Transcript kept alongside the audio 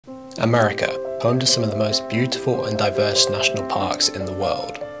America, home to some of the most beautiful and diverse national parks in the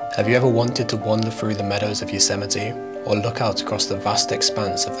world. Have you ever wanted to wander through the meadows of Yosemite or look out across the vast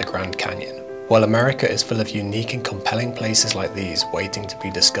expanse of the Grand Canyon? Well, America is full of unique and compelling places like these waiting to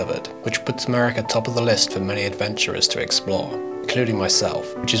be discovered, which puts America top of the list for many adventurers to explore, including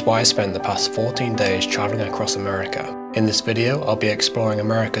myself, which is why I spent the past 14 days traveling across America. In this video, I'll be exploring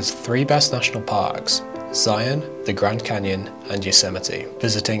America's 3 best national parks: Zion, the Grand Canyon, and Yosemite,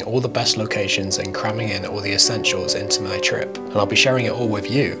 visiting all the best locations and cramming in all the essentials into my trip. And I'll be sharing it all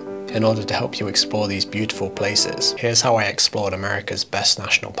with you in order to help you explore these beautiful places. Here's how I explored America's best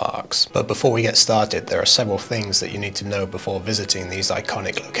national parks. But before we get started, there are several things that you need to know before visiting these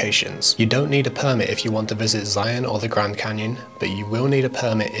iconic locations. You don't need a permit if you want to visit Zion or the Grand Canyon, but you will need a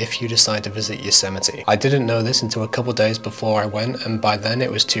permit if you decide to visit Yosemite. I didn't know this until a couple days before I went, and by then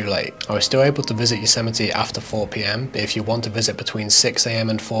it was too late. I was still able to visit Yosemite after 4 p.m, but if you want to visit between 6 a.m.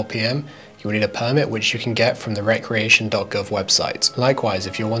 and 4 p.m, you will need a permit, which you can get from the recreation.gov website. Likewise,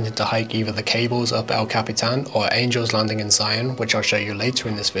 if you're wanting to hike either the cables up El Capitan or Angel's Landing in Zion, which I'll show you later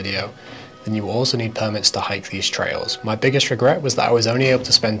in this video, then you will also need permits to hike these trails. My biggest regret was that I was only able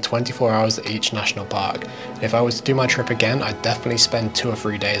to spend 24 hours at each national park. If I was to do my trip again, I'd definitely spend 2 or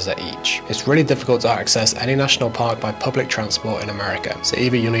 3 days at each. It's really difficult to access any national park by public transport in America, so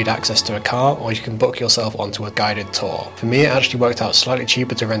either you'll need access to a car or you can book yourself onto a guided tour. For me, it actually worked out slightly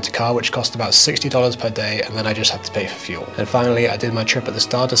cheaper to rent a car, which cost about $60 per day, and then I just had to pay for fuel. And finally, I did my trip at the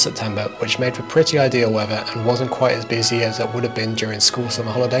start of September, which made for pretty ideal weather and wasn't quite as busy as it would have been during school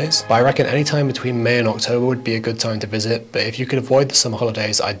summer holidays. But I reckon any time between May and October would be a good time to visit, but if you could avoid the summer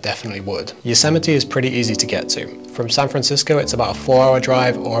holidays, I definitely would. Yosemite is pretty easy to get to. From San Francisco, it's about a 4-hour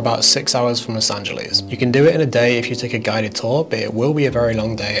drive or about 6 hours from Los Angeles. You can do it in a day if you take a guided tour, but it will be a very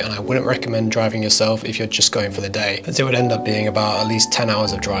long day, and I wouldn't recommend driving yourself if you're just going for the day, as it would end up being about at least 10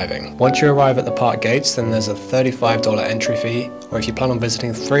 hours of driving. Once you arrive at the park gates, then there's a $35 entry fee, or if you plan on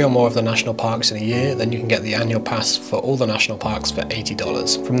visiting 3 or more of the national parks in a year, then you can get the annual pass for all the national parks for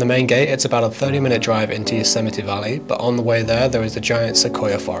 $80. From the main gate, it's about a 30-minute drive into Yosemite Valley, but on the way there is the giant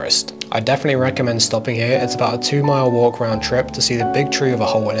sequoia forest. I definitely recommend stopping here. It's about a 2-mile walk round trip to see the big tree with a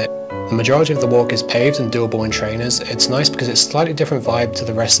hole in it. The majority of the walk is paved and doable in trainers. It's nice because it's a slightly different vibe to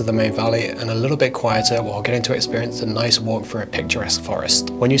the rest of the main valley and a little bit quieter while getting to experience a nice walk through a picturesque forest.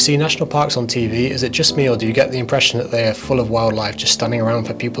 When you see national parks on TV, is it just me or do you get the impression that they are full of wildlife just standing around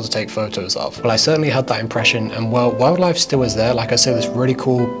for people to take photos of? Well, I certainly had that impression, and well, wildlife still is there. Like I say, this really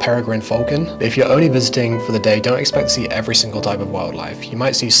cool peregrine falcon. But if you're only visiting for the day, don't expect to see every single type of wildlife. You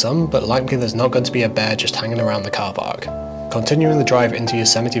might see some, but likely there's not going to be a bear just hanging around the car park. Continuing the drive into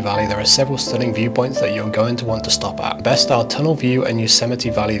Yosemite Valley, there are several stunning viewpoints that you're going to want to stop at. Best are Tunnel View and Yosemite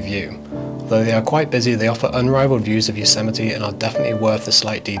Valley View. Though they are quite busy, they offer unrivaled views of Yosemite and are definitely worth the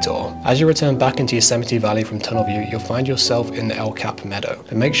slight detour. As you return back into Yosemite Valley from Tunnel View, you'll find yourself in the El Cap Meadow.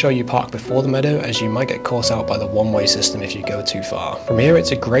 And make sure you park before the meadow, as you might get caught out by the one-way system if you go too far. From here,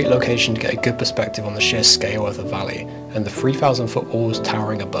 it's a great location to get a good perspective on the sheer scale of the valley and the 3,000-foot walls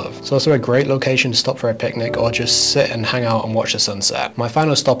towering above. It's also a great location to stop for a picnic or just sit and hang out and watch the sunset. My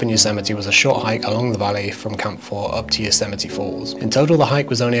final stop in Yosemite was a short hike along the valley from Camp 4 up to Yosemite Falls. In total, the hike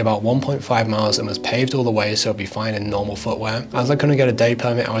was only about 1.5 miles and was paved all the way, so it'll be fine in normal footwear. As I couldn't get a day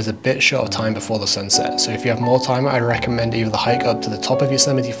permit, I was a bit short of time before the sunset, so if you have more time, I'd recommend either the hike up to the top of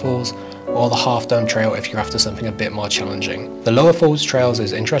Yosemite Falls or the Half Dome Trail if you're after something a bit more challenging. The Lower Falls Trails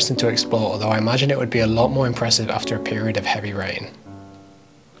is interesting to explore, although I imagine it would be a lot more impressive after a period of heavy rain.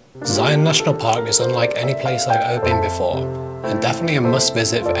 Zion National Park is unlike any place I've ever been before, and definitely a must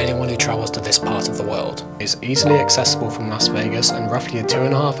visit for anyone who travels to this part of the world. It's easily accessible from Las Vegas and roughly a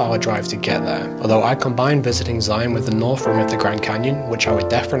 2.5-hour drive to get there, although I combined visiting Zion with the north rim of the Grand Canyon, which I would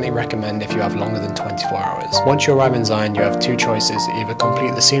definitely recommend if you have longer than 24 hours. Once you arrive in Zion, you have 2 choices: either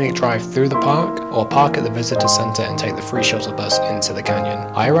complete the scenic drive through the park, or park at the visitor center and take the free shuttle bus into the canyon.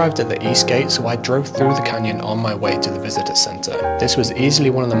 I arrived at the east gate, so I drove through the canyon on my way to the visitor center. This was easily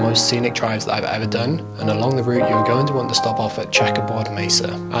one of the most scenic drives that I've ever done, and along the route you're going to want to stop off at Checkerboard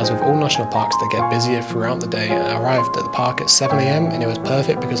Mesa. As with all national parks, they get busier throughout the day, and I arrived at the park at 7 a.m. and it was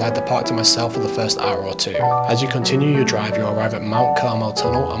perfect because I had the park to myself for the first hour or 2. As you continue your drive, you'll arrive at Mount Carmel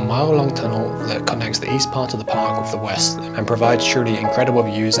Tunnel, a mile-long tunnel that connects the east part of the park with the west and provides truly incredible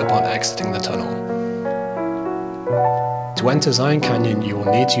views upon exiting the tunnel. To enter Zion Canyon, you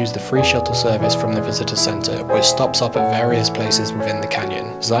will need to use the free shuttle service from the visitor center, which stops up at various places within the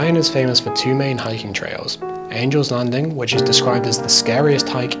canyon. Zion is famous for 2 main hiking trails: Angel's Landing, which is described as the scariest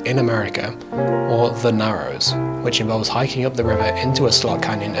hike in America, or The Narrows, which involves hiking up the river into a slot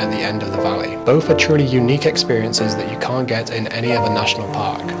canyon at the end of the valley. Both are truly unique experiences that you can't get in any other national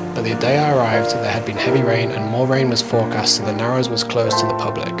park, but the day I arrived there had been heavy rain and more rain was forecast, so The Narrows was closed to the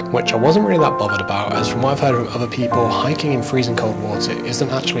public, which I wasn't really that bothered about, as from what I've heard from other people, hiking in freezing cold water isn't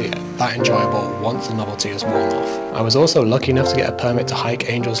actually that enjoyable once the novelty is worn off. I was also lucky enough to get a permit to hike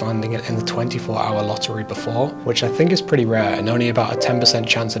Angel's Landing in the 24-hour lottery before, which I think is pretty rare and only about a 10%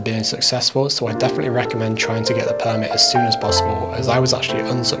 chance of being successful, so I definitely recommend trying to get the permit as soon as possible, as I was actually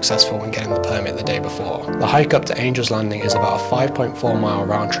unsuccessful when getting the permit the day before. The hike up to Angel's Landing is about a 5.4 mile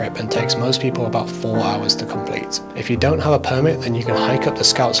round trip and takes most people about 4 hours to complete. If you don't have a permit, then you can hike up the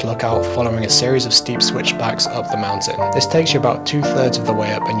Scouts Lookout following a series of steep switchbacks up the mountain. This takes you about 2/3 of the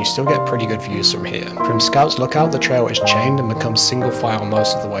way up and you still get pretty good views from here. From Scouts Lookout, the trail is chained and becomes single file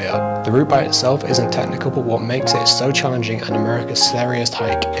most of the way up. The route by itself isn't technical, but what makes it so challenging and America's scariest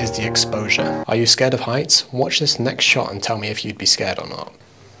hike is the exposure. Are you scared of heights? Watch this next shot and tell me if you'd be scared or not.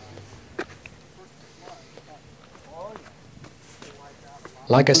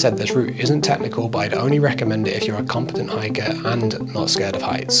 Like I said, this route isn't technical, but I'd only recommend it if you're a competent hiker and not scared of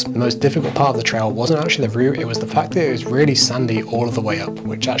heights. The most difficult part of the trail wasn't actually the route, it was the fact that it was really sandy all of the way up,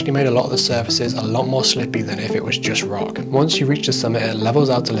 which actually made a lot of the surfaces a lot more slippy than if it was just rock. Once you reach the summit, it levels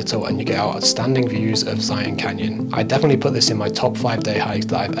out a little and you get outstanding views of Zion Canyon. I definitely put this in my top 5-day hikes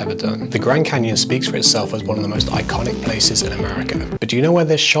that I've ever done. The Grand Canyon speaks for itself as one of the most iconic places in America. But do you know where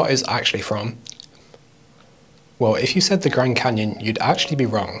this shot is actually from? Well, if you said the Grand Canyon, you'd actually be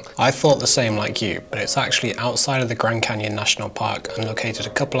wrong. I thought the same like you, but it's actually outside of the Grand Canyon National Park and located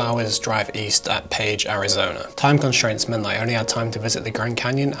a couple hours drive east at Page, Arizona. Time constraints meant that I only had time to visit the Grand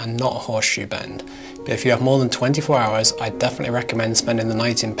Canyon and not Horseshoe Bend. But if you have more than 24 hours, I definitely recommend spending the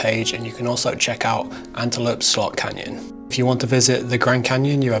night in Page, and you can also check out Antelope Slot Canyon. If you want to visit the Grand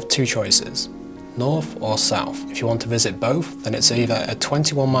Canyon, you have two choices: north or south. If you want to visit both, then it's either a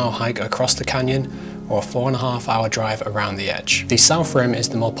 21-mile hike across the canyon or a 4.5-hour drive around the edge. The South Rim is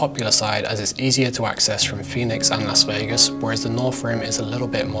the more popular side as it's easier to access from Phoenix and Las Vegas, whereas the North Rim is a little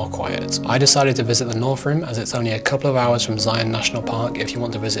bit more quiet. I decided to visit the North Rim as it's only a couple of hours from Zion National Park if you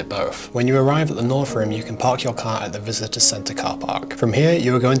want to visit both. When you arrive at the North Rim, you can park your car at the Visitor Center car park. From here,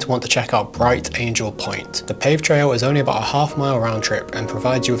 you are going to want to check out Bright Angel Point. The paved trail is only about a half-mile round trip and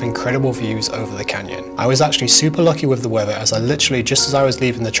provides you with incredible views over the canyon. I was actually super lucky with the weather, as I literally, just as I was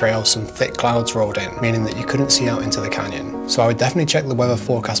leaving the trail, some thick clouds rolled in, meaning that you couldn't see out into the canyon. So I would definitely check the weather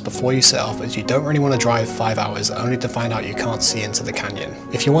forecast before you set off, as you don't really want to drive 5 hours only to find out you can't see into the canyon.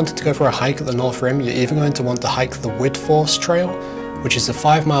 If you wanted to go for a hike at the North Rim, you're either going to want to hike the Woodforce Trail, which is a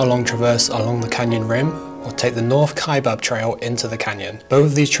 5-mile long traverse along the canyon rim, or take the North Kaibab Trail into the canyon. Both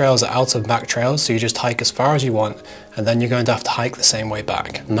of these trails are out of back trails, so you just hike as far as you want, and then you're going to have to hike the same way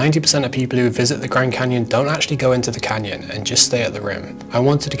back. 90% of people who visit the Grand Canyon don't actually go into the canyon and just stay at the rim. I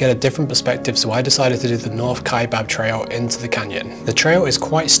wanted to get a different perspective, so I decided to do the North Kaibab Trail into the canyon. The trail is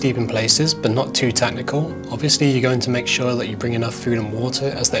quite steep in places, but not too technical. Obviously, you're going to make sure that you bring enough food and water,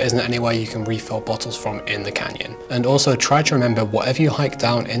 as there isn't anywhere you can refill bottles from in the canyon. And also try to remember, whatever you hike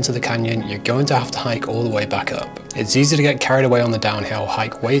down into the canyon, you're going to have to hike all the way back up. It's easy to get carried away on the downhill,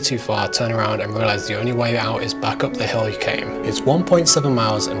 hike way too far, turn around and realize the only way out is back up the hill you came. It's 1.7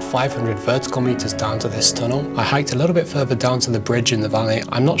 miles and 500 vertical meters down to this tunnel. I hiked a little bit further down to the bridge in the valley.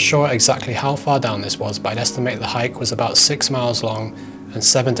 I'm not sure exactly how far down this was, but I'd estimate the hike was about 6 miles long and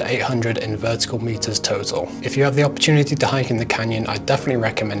 700 to 800 in vertical meters total. If you have the opportunity to hike in the canyon, I definitely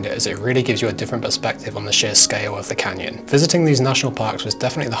recommend it, as it really gives you a different perspective on the sheer scale of the canyon. Visiting these national parks was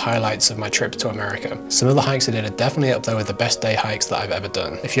definitely the highlights of my trip to America. Some of the hikes I did are definitely up there with the best day hikes that I've ever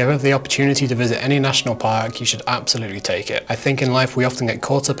done. If you ever have the opportunity to visit any national park, you should absolutely take it. I think in life we often get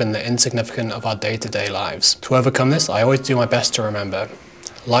caught up in the insignificant of our day-to-day lives. To overcome this, I always do my best to remember,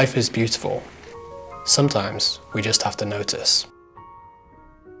 life is beautiful. Sometimes we just have to notice.